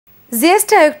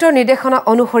GST আয়ুক্তৰ নিৰ্দেশনা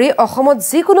অনুসৰি অসমত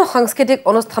যিকোনো সাংস্কৃতিক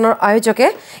অনুষ্ঠানৰ আয়োজকে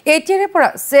এতিয়াৰে পৰা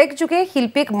চেক যোগে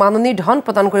শিল্পীক মাননি ধন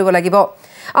প্ৰদান কৰিব লাগিব।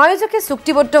 আয়োজকে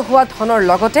চুক্তিবদ্ধ হোৱা ধনৰ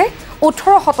লগতে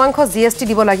 18% GST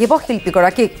দিব লাগিব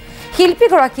শিল্পীগৰাকীক।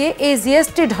 শিল্পীগৰাকীয়ে এই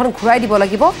GSTৰ ধন ঘূৰাই দিব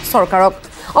লাগিব চৰকাৰক।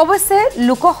 অৱশ্যে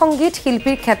লোকসংগীত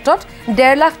শিল্পীৰ ক্ষেত্ৰত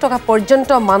 1.5 লাখ টকা পৰ্যন্ত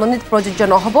মাননিত প্ৰযোজ্য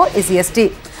নহ'ব এই GST।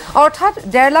 অৰ্থাৎ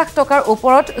 1.5 লাখ টকাৰ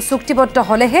ওপৰত চুক্তিবদ্ধ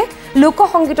হলেহে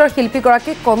লোকসংগীতৰ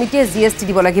শিল্পীগৰাকীক কমিটিয়ে GST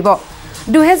দিব লাগিব।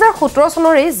 2017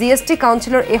 চনৰে GST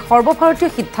কাউন্সিলৰ এই সৰ্বভাৰতীয়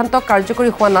সিদ্ধান্ত কাৰ্যকৰী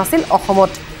হোৱা নাছিল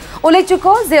অসমত। উল্লেখযোগ্য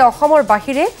যে অসমৰ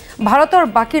বাহিৰে ভাৰতৰ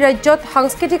বাকী ৰাজ্যত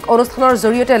সাংস্কৃতিক অনুষ্ঠানৰ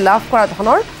জৰিয়তে লাভ কৰা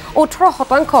ধনৰ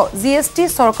 18% GST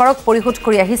চৰকাৰক পৰিশোধ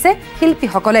কৰি আহিছে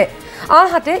শিল্পীসকলে।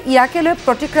 আনহাতে ইয়াকে লৈ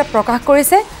প্ৰতিক্ৰিয়া প্ৰকাশ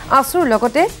কৰিছে আছুৰ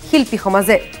লগতে শিল্পী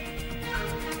সমাজে।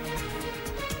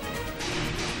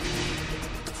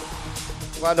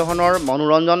 ধৰণৰ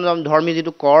মনোৰঞ্জন ধৰ্মী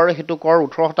যিটো কৰ সেইটো কৰ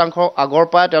 18% আগৰ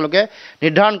পৰাই তেওঁলোকে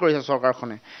নিৰ্ধাৰণ কৰিছে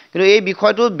চৰকাৰখনে। কিন্তু এই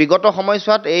বিষয়টো বিগত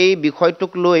সময়ছোৱাত এই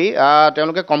বিষয়টোক লৈ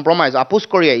তেওঁলোকে কম্প্ৰমাইজ আপোচ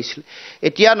কৰি আহিছিল।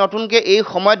 এতিয়া নতুনকৈ এই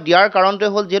সময়ত দিয়াৰ কাৰণটোৱে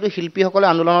হ'ল যিহেতু শিল্পীসকলে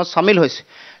আন্দোলনত চামিল হৈছে,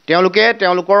 তেওঁলোকে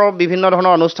তেওঁলোকৰ বিভিন্ন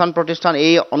ধৰণৰ অনুষ্ঠান প্ৰতিষ্ঠান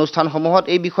এই অনুষ্ঠানসমূহত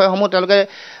এই বিষয়সমূহ তেওঁলোকে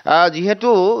যিহেতু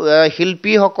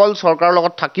শিল্পীসকল চৰকাৰৰ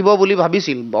লগত থাকিব বুলি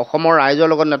ভাবিছিল, অসমৰ ৰাইজৰ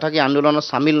লগত নাথাকি আন্দোলনত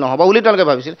চামিল নহ'ব বুলি তেওঁলোকে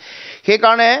ভাবিছিল।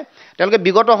 সেইকাৰণে তেওঁলোকে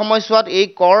বিগত সময়ছোৱাত এই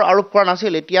কৰ আৰোপ কৰা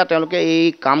নাছিল। এতিয়া তেওঁলোকে এই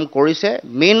কাম কৰিছে।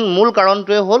 মূল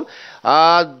কাৰণটোৱে হ'ল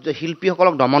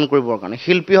শিল্পীসকলক দমন কৰিবৰ কাৰণে,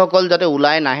 শিল্পীসকল যাতে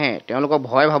ওলাই নাহে, তেওঁলোকক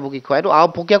ভয় ভাবুকি খুৱাই। এইটো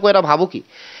আওপকীয়াকৈ এটা ভাবুকি।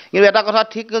 কিন্তু এটা কথা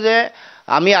ঠিক যে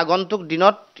আমি আগন্তুক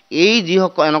দিনত এই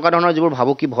যিসকল এনেকুৱা ধৰণৰ যিবোৰ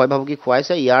ভাবুকি ভয় ভাবুকি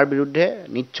খুৱাইছে ইয়াৰ বিৰুদ্ধে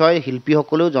নিশ্চয়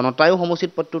শিল্পীসকলেও জনতায়ো সমুচিত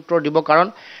প্ৰত্যুত্তৰ দিব। কাৰণ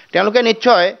তেওঁলোকে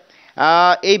নিশ্চয়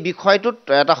এই বিষয়টোত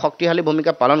এটা শক্তিশালী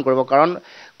ভূমিকা পালন কৰিব। কাৰণ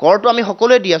কৰটো আমি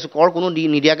সকলোৱে দি আছোঁ, কৰ কোনো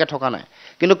নিদিয়াকৈ থকা নাই।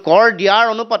 কিন্তু কৰ দিয়াৰ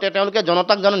অনুপাতে তেওঁলোকে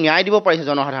জনতাক জানো ন্যায় দিব পাৰিছে?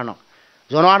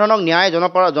 জনসাধাৰণক ন্যায়,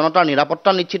 জনতাৰ নিৰাপত্তা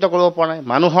নিশ্চিত কৰিব পৰা নাই,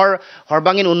 মানুহৰ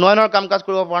সৰ্বাংগীন উন্নয়নৰ কাম কাজ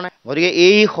কৰিব পৰা নাই। গতিকে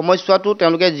এই সময়ছোৱাটো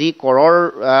তেওঁলোকে যি কৰ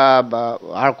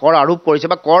আৰোপ কৰিছে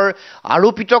বা কৰ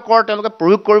আৰোপিত কৰ তেওঁলোকে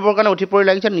প্ৰয়োগ কৰিবৰ কাৰণে উঠি পৰি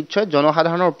লাগিছে, নিশ্চয়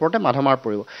জনসাধাৰণৰ ওপৰতে মাধমাৰ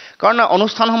পৰিব। কাৰণ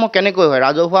অনুষ্ঠানসমূহ কেনেকৈ হয়?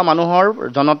 ৰাজহুৱা মানুহৰ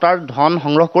জনতাৰ ধন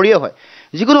সংগ্ৰহ কৰিয়ে হয়।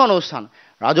 যিকোনো অনুষ্ঠান,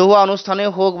 ৰাজহুৱা অনুষ্ঠানেই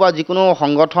হওক বা যিকোনো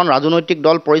সংগঠন ৰাজনৈতিক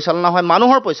দল পৰিচালনা হয়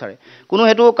মানুহৰ পইচাৰে। কোনো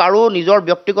সেইটো কাৰো নিজৰ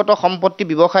ব্যক্তিগত সম্পত্তি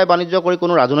ব্যৱসায় বাণিজ্য কৰি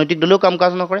কোনো ৰাজনৈতিক দলেও কাম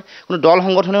কাজ নকৰে, কোনো দল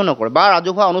সংগঠনেও নকৰে, বা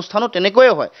ৰাজহুৱা অনুষ্ঠানো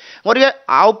তেনেকৈয়ে হয়। গতিকে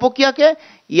আওপকীয়াকৈ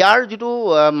ইয়াৰ যিটো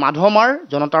মাধমাৰ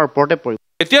জনতাৰ ওপৰতে পৰিব।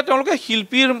 এতিয়া তেওঁলোকে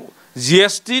শিল্পীৰ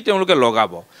GST তেওঁলোকে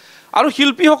লগাব, আৰু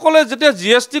শিল্পীসকলে যেতিয়া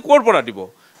GST ক'ৰ পৰা দিব?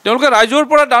 তেওঁলোকে ৰাইজৰ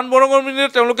পৰা দান বৰঙণিৰে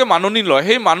তেওঁলোকে মাননি লয়।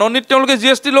 সেই মাননিত তেওঁলোকে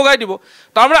GST লগাই দিব।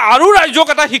 তাৰমানে আৰু ৰাইজক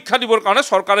এটা শিক্ষা দিবৰ কাৰণে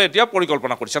চৰকাৰে এতিয়া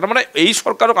পৰিকল্পনা কৰিছে। তাৰমানে এই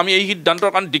চৰকাৰক আমি এই সিদ্ধান্তৰ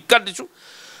কাৰণে ধিক্কাৰ দিছোঁ।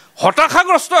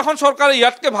 হতাশাগ্ৰস্ত এখন চৰকাৰে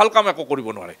ইয়াতকৈ ভাল কাম একো কৰিব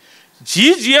নোৱাৰে। যি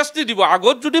GST দিব,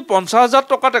 আগত যদি 50,000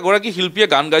 টকাত এগৰাকী শিল্পীয়ে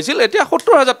গান গাইছিল, এতিয়া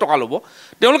 70,000 টকা ল'ব।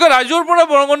 তেওঁলোকে ৰাইজৰ পৰা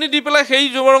বৰঙণি দি পেলাই সেই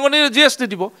বৰঙণিৰে GST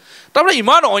দিব। তাৰমানে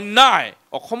ইমান অন্যায়।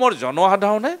 অসমৰ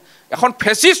জনসাধাৰণে এখন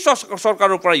ফেচিষ্ট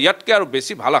চৰকাৰৰ পৰা ইয়াতকৈ আৰু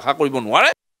বেছি ভাল আশা কৰিব নোৱাৰে।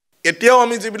 এতিয়াও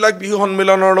আমি যিবিলাক বিহু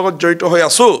সন্মিলনৰ লগত জড়িত হৈ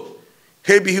আছোঁ,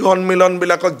 সেই বিহু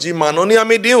সন্মিলনবিলাকত যি মাননি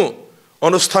আমি দিওঁ,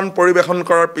 অনুষ্ঠান পৰিৱেশন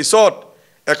কৰাৰ পিছত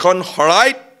এখন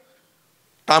শৰাইত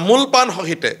তামোল পাণ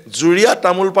সহিতে, জুৰীয়া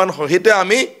তামোল পাণ সহিতে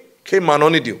আমি সেই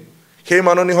মাননি দিওঁ। সেই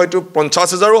মাননি হয়তো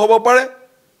 50,000ও হ'ব পাৰে,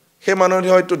 সেই মাননি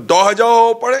হয়তো 10,000ও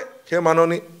হ'ব পাৰে, সেই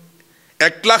মাননি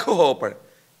 1 লাখো হ'ব পাৰে।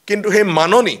 কিন্তু সেই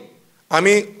মাননি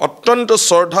আমি অত্যন্ত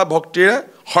শ্ৰদ্ধা ভক্তিৰে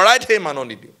শৰাইত সেই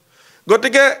মাননি দিওঁ।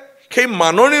 গতিকে সেই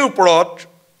মাননিৰ ওপৰত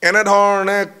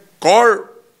এনেধৰণে কৰ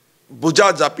বোজা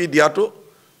জাপি দিয়াটো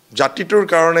জাতিটোৰ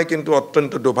কাৰণে কিন্তু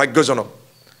অত্যন্ত দুৰ্ভাগ্যজনক।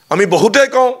 আমি বহুতেই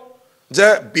কওঁ যে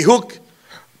বিহুক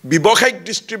ব্যৱসায়িক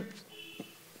দৃষ্টি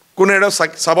কোনেৰে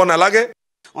চাব নালাগে।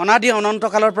 অনাদি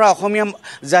অনন্তকালৰ পৰা অসমীয়া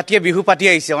জাতিয়ে বিহু পাতি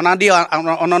আহিছে। অনাদি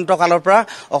অনন্তকালৰ পৰা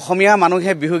অসমীয়া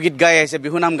মানুহে বিহুগীত গাই আহিছে,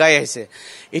 বিহুনাম গাই আহিছে।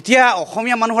 এতিয়া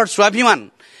অসমীয়া মানুহৰ স্বাভিমান,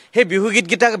 সেই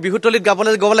বিহুগীতকেইটা বিহুতলিত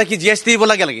গাবলৈ কি GST দিব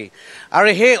লাগে নেকি? আৰু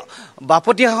সেই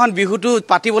বাপতিসাহোন বিহুটো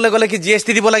পাতিবলৈ গ'লে কি GST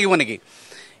দিব লাগিব নেকি?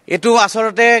 এইটো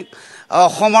আচলতে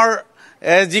অসমৰ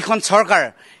যিখন চৰকাৰ,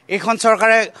 এইখন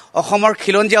চৰকাৰে অসমৰ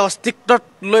খিলঞ্জীয়া অস্তিত্বক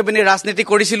লৈ পিনি ৰাজনীতি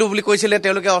কৰিছিলোঁ বুলি কৈছিলে।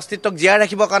 তেওঁলোকে অস্তিত্বক জীয়াই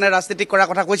ৰাখিবৰ কাৰণে ৰাজনীতি কৰাৰ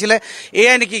কথা কৈছিলে।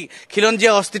 এয়াই নেকি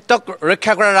খিলঞ্জীয়া অস্তিত্বক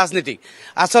ৰক্ষা কৰা ৰাজনীতি?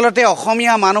 আচলতে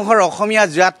অসমীয়া মানুহৰ, অসমীয়া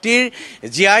জাতিৰ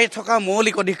জীয়াই থকা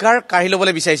মৌলিক অধিকাৰ কাঢ়ি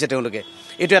ল'বলৈ বিচাৰিছে তেওঁলোকে।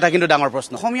 এইটো এটা কিন্তু ডাঙৰ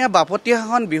প্ৰশ্ন। অসমীয়া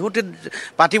বাপতিসাহোন বিহুটো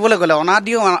পাতিবলৈ গ'লে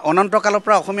অনাদি অনন্তকালৰ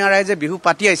পৰা অসমীয়া ৰাইজে বিহু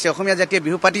পাতি আহিছে, অসমীয়া জাতিয়ে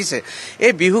বিহু পাতিছে।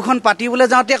 এই বিহুখন পাতিবলৈ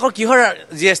যাওঁতে আকৌ কিহৰ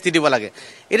GST দিব লাগে?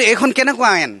 এইখন কেনেকুৱা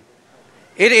আইন?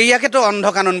 ইয়াকেতো অন্ধ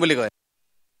কানুন বুলি কয়।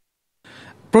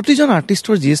 প্ৰতিজন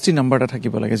আৰ্টিষ্টৰ GST নাম্বাৰ এটা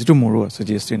থাকিব লাগে, যিটো মোৰো আছে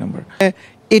GST নাম্বাৰ।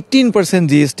 18%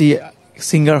 GST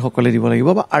ছিংগাৰসকলে দিব লাগিব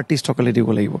বা আৰ্টিষ্টসকলে দিব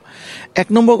লাগিব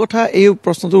 1 নম্বৰ কথা এই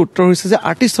প্ৰশ্নটোৰ উত্তৰ হৈছে যে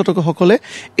আৰ্টিষ্টসকলে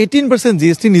 18%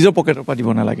 GST নিজৰ পকেটৰ পৰা দিব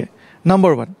নালাগে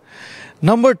নম্বৰ 1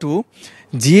 নম্বৰ 2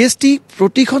 GST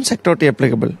প্ৰতিখন সেক্টৰতে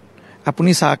এপ্লিকেবল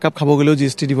আপুনি চাহ কাপ খাব গলেও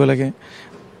GST দিব লাগে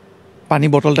পানী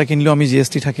বটল এটা কিনিলেও আমি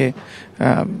GST থাকে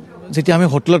যেতিয়া আমি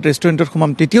হোটেলত ৰেষ্টুৰেণ্টত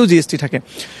সোমাম তেতিয়াও GST থাকে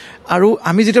আৰু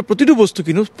আমি যেতিয়া প্ৰতিটো বস্তু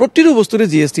কিনো প্ৰতিটো বস্তুৰে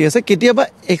GST আছে কেতিয়াবা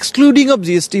এক্সক্লুডিং অফ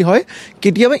GST হয়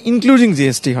কেতিয়াবা ইনক্লুডিং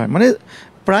GST হয় মানে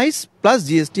প্ৰাইস প্লাস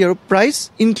GST আৰু প্ৰাইস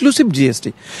ইনক্লুসিভ GST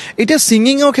এটা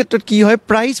সিঙ্গিংৰ ক্ষেত্ৰত কি হয়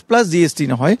প্ৰাইস প্লাস GST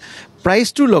নহয়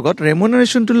প্ৰাইসটোৰ লগত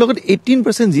ৰেমুনাৰেশনটোৰ লগত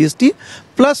 18% GST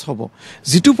প্লাস হ'ব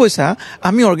যেটো পইচা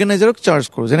আমি অৰ্গানাইজাৰক চাৰ্জ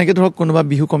কৰো যেনেকৈ ধৰক কোনোবা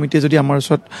বিহু কমিটিয়ে যদি আমাৰ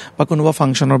ওচৰত বা কোনোবা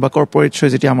ফাংচনৰ বা কৰ্পোৰেট শৈ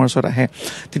যদি আমাৰ ওচৰত আহে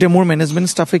তেতিয়া মোৰ মেনেজমেন্ট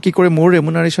ষ্টাফে কি কৰে মোৰ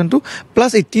ৰেমুনাৰেশনটো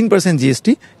প্লাস 18% GST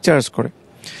চাৰ্জ কৰে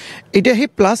এটা হে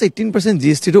প্লাস 18%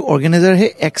 GST টো অৰ্গানাইজাৰ হে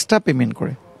এক্সট্ৰা পেমেন্ট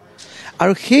কৰে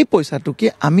আৰু সেই পইচাটোকে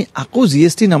আমি আকৌ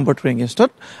GST নম্বৰটোৰ এগেইনষ্টত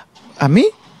আমি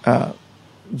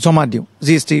জমা দিও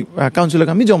GST কাউন্সিলক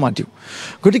আমি জমা দিও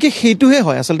গতিকে হেতুহে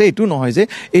হয় আসলে এটু নহয় যে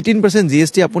 18%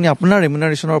 GST আপুনি আপোনাৰ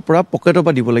ৰেমুনাৰেশনৰ পৰা পকেটৰ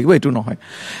পৰা দিব লাগিব এটু নহয়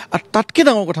আৰু তাতকে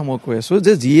ডাঙৰ কথা মই কৈ আছো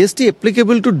যে GST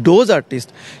applicable to those artist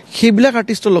হেবিলাক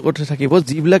আৰ্টিষ্টৰ লগতে থাকিব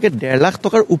যিবিলাকে 1.5 লাখ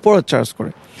টকাৰ ওপৰত চাৰ্জ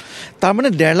কৰে তাৰ মানে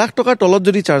 1.5 লাখ টকাৰ তলত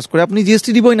যদি চাৰ্জ কৰে আপুনি GST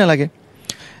দিবই নালাগে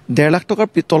 1.5 লাখ টকাৰ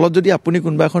তলত যদি আপুনি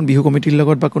কোনবা এখন বিহু কমিটিৰ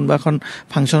লগত বা কোনবা এখন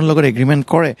ফাংচনৰ লগত এগ্ৰিমেন্ট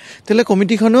কৰে তেলে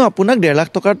কমিটিখনেও আপোনাক 1.5 লাখ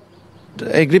টকাৰ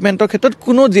এগ্ৰিমেন্টৰ ক্ষেত্ৰত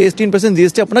কোনো 18%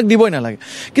 GST আপোনাক দিবই নালাগে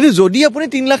কিন্তু যদি আপুনি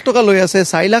 3 লাখ টকা লৈ আছে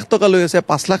 4 লাখ টকা লৈ আছে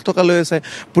 5 লাখ টকা লৈ আছে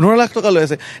 15 লাখ টকা লৈ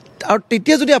আছে আৰু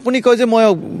তেতিয়া যদি আপুনি কয় যে মই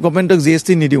গভৰ্ণমেণ্টক GST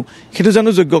নিদিও হেতু জানো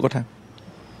যোগ্য কথা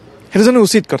হেতু জানো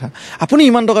উচিত কথা আপুনি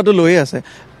ইমান টকাটো লৈ আছে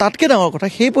তাতকে ডাঙৰ কথা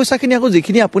সেই পইচাখিনি আকৌ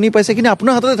যিখিনি আপুনি পাইছে কিনে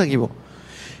আপোনাৰ হাততে থাকিব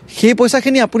সেই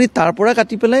পইচাখিনি আপুনি তাৰ পৰা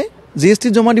কাটি পেলাই GST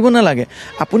জমা দিব নালাগে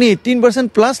আপুনি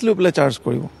 18% প্লাস লৈ পেলাই চাৰ্জ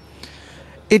কৰিব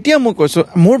এতিয়া মই কৈছো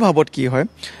মোৰ ভাবত কি হয়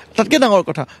তাতকে ডাঙৰ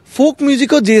কথা ফোক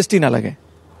মিউজিকত GST নালাগে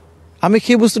আমি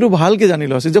সেই বস্তুটো ভালকে জানি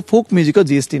লৈছো যে ফোক মিউজিকত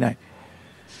GST নাই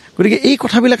গতিকে এই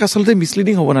কথাবিলাক আসলতে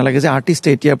মিসলিডিং হ'ব নালাগে যে আৰ্টিষ্ট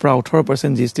এতিয়াৰ পৰা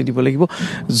 18% GST দিব লাগিব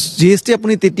GST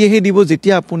আপুনি তেতিয়াহে দিব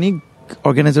যেতিয়া আপুনি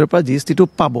অৰ্গানাইজাৰৰ পৰা GST টো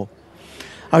পাব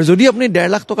আৰু যদি আপুনি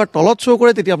 1.5 লাখ টকাৰ তলত শো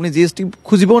কৰে তেতিয়া আপুনি GST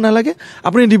খুজিবও নালাগে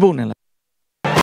আপুনি দিবও নালাগে